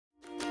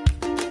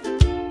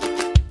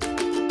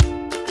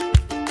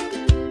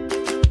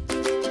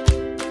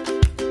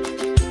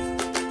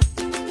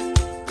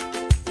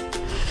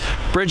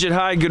Bridget,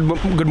 hi, good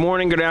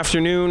morning, good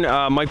afternoon.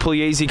 Mike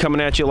Pugliese coming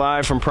at you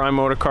live from Prime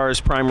Motor Cars,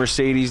 Prime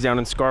Mercedes down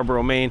in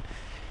Scarborough, Maine.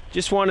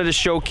 Just wanted to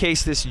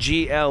showcase this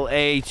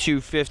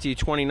GLA250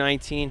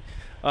 2019.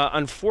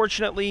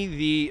 Unfortunately,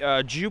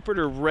 the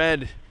Jupiter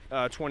Red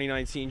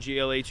 2019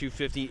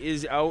 GLA250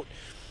 is out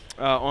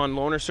on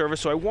loaner service,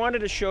 so I wanted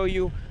to show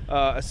you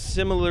a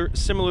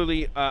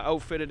similarly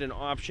outfitted and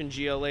option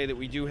GLA that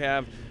we do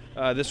have.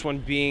 This one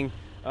being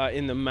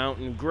in the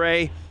mountain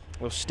gray,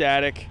 with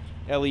static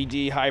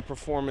LED high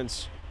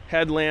performance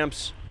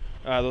headlamps,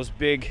 those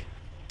big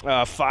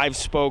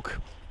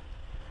 5-spoke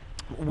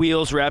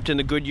wheels wrapped in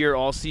the Goodyear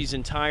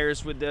all-season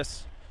tires with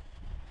this.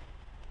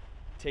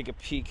 Take a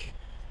peek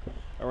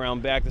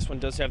around back. This one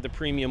does have the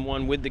premium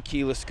one with the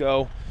keyless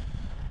go,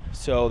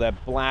 so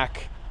that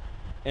black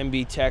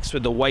MB text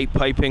with the white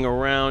piping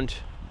around.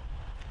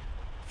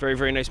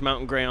 Very nice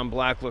mountain gray on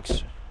black,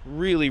 looks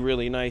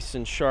really nice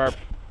and sharp.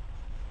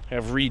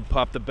 Have Reed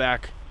pop the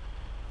back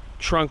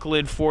trunk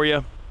lid for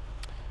you,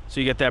 so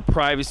you get that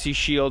privacy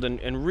shield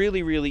and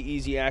really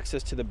easy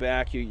access to the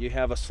back. You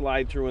have a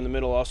slide through in the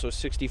middle, also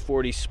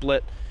 60-40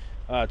 split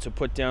to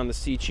put down the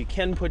seats. You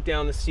can put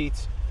down the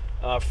seats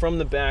from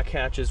the back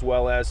hatch as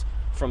well as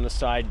from the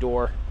side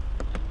door.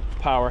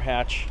 Power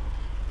hatch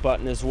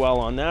button as well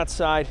on that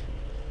side.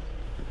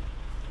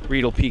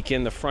 Reed will peek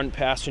in the front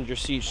passenger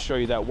seat, show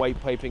you that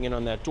white piping in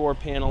on that door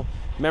panel.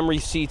 Memory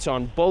seats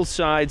on both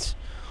sides.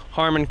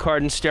 Harman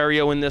Kardon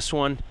stereo in this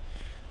one.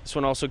 This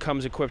one also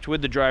comes equipped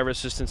with the driver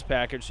assistance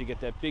package, so you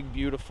get that big,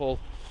 beautiful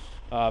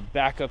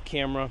backup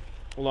camera,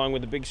 along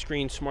with the big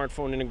screen,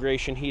 smartphone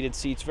integration, heated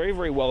seats.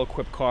 Very well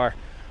equipped car.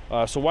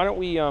 So why don't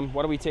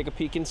we take a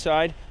peek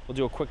inside? We'll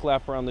do a quick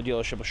lap around the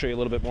dealership. I'll show you a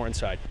little bit more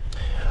inside.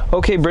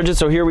 Okay, Bridget,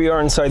 so here we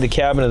are inside the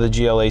cabin of the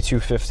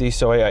GLA250.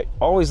 So I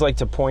always like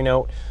to point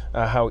out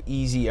how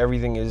easy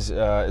everything is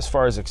as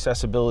far as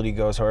accessibility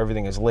goes, how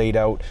everything is laid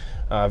out.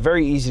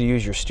 Very easy to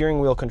use. Your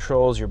steering wheel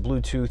controls, your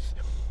Bluetooth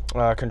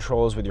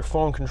controls with your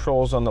phone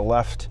controls on the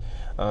left.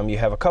 You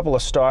have a couple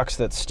of stalks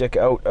that stick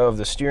out of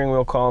the steering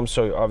wheel column,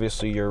 so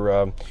obviously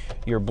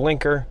your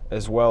blinker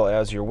as well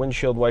as your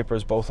windshield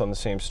wipers both on the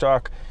same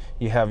stalk.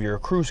 You have your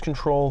cruise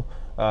control.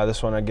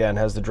 This one again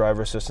has the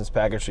driver assistance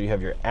package, so you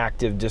have your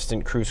active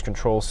distant cruise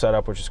control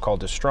setup, which is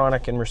called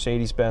Distronic in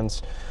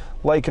Mercedes-Benz.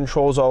 Light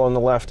controls all on the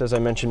left, as I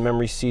mentioned,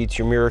 memory seats,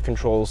 your mirror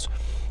controls.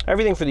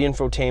 Everything for the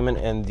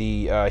infotainment and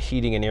the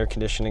heating and air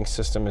conditioning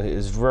system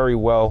is very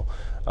well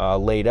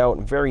laid out.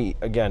 Very,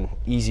 again,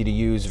 easy to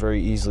use,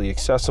 very easily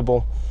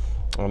accessible.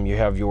 You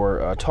have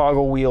your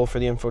toggle wheel for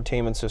the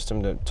infotainment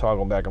system to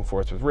toggle back and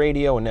forth with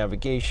radio and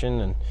navigation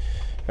and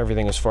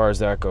everything as far as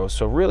that goes.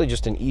 So really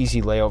just an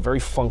easy layout, very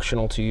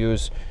functional to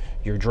use.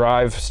 Your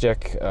drive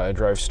stick,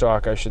 drive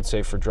stalk, I should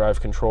say, for drive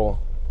control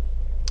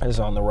is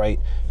on the right.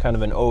 Kind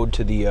of an ode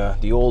to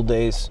the old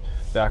days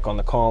back on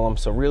the column.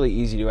 So really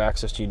easy to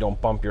access. You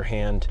don't bump your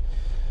hand.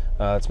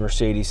 It's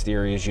Mercedes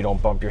theory is you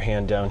don't bump your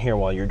hand down here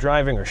while you're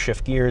driving, or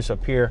shift gears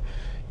up here.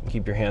 You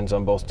keep your hands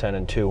on both 10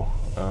 and 2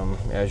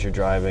 as you're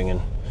driving.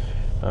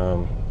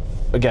 And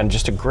again,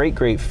 just a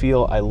great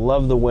feel. I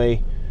love the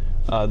way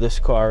this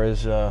car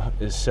is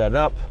set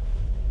up.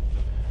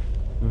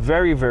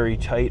 Very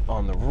tight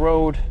on the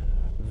road.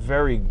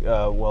 Very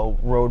well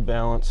road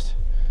balanced.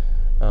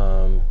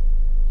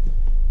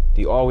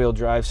 The all-wheel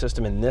drive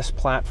system in this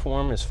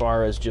platform, as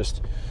far as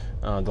just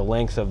the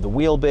length of the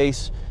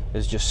wheelbase,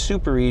 is just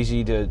super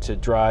easy to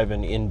drive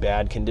in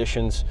bad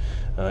conditions,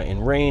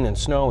 in rain and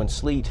snow and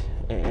sleet,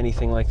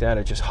 anything like that.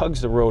 It just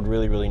hugs the road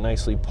really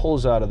nicely,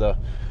 pulls out of the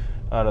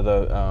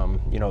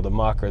you know, the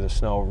muck or the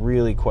snow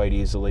really quite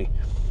easily,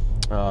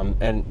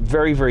 and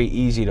very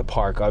easy to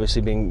park.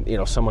 Obviously, being, you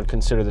know, some would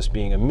consider this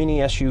being a mini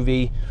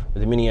SUV, or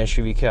the mini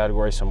SUV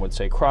category. Some would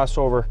say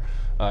crossover.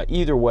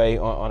 Either way,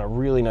 on a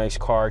really nice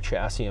car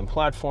chassis and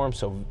platform,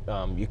 so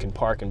you can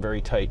park in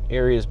very tight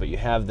areas, but you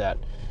have that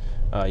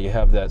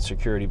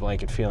security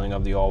blanket feeling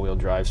of the all-wheel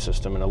drive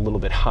system, and a little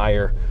bit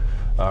higher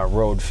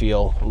road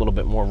feel, a little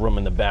bit more room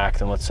in the back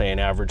than, let's say, an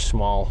average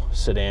small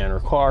sedan or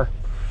car.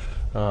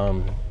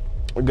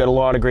 We've got a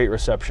lot of great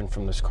reception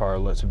from this car.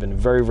 It's been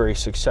very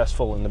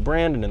successful in the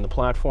brand and in the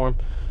platform.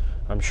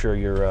 I'm sure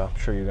you're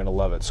going to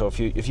love it. So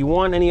if you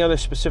want any other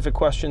specific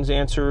questions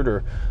answered,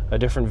 or a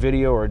different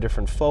video or a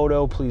different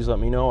photo, please let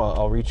me know.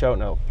 I'll reach out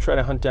and I'll try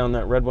to hunt down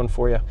that red one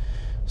for you.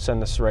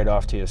 Send this right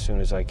off to you as soon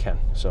as I can.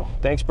 So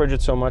thanks,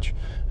 Bridget, so much,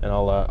 and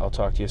I'll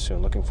talk to you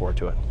soon. Looking forward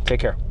to it.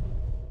 Take care.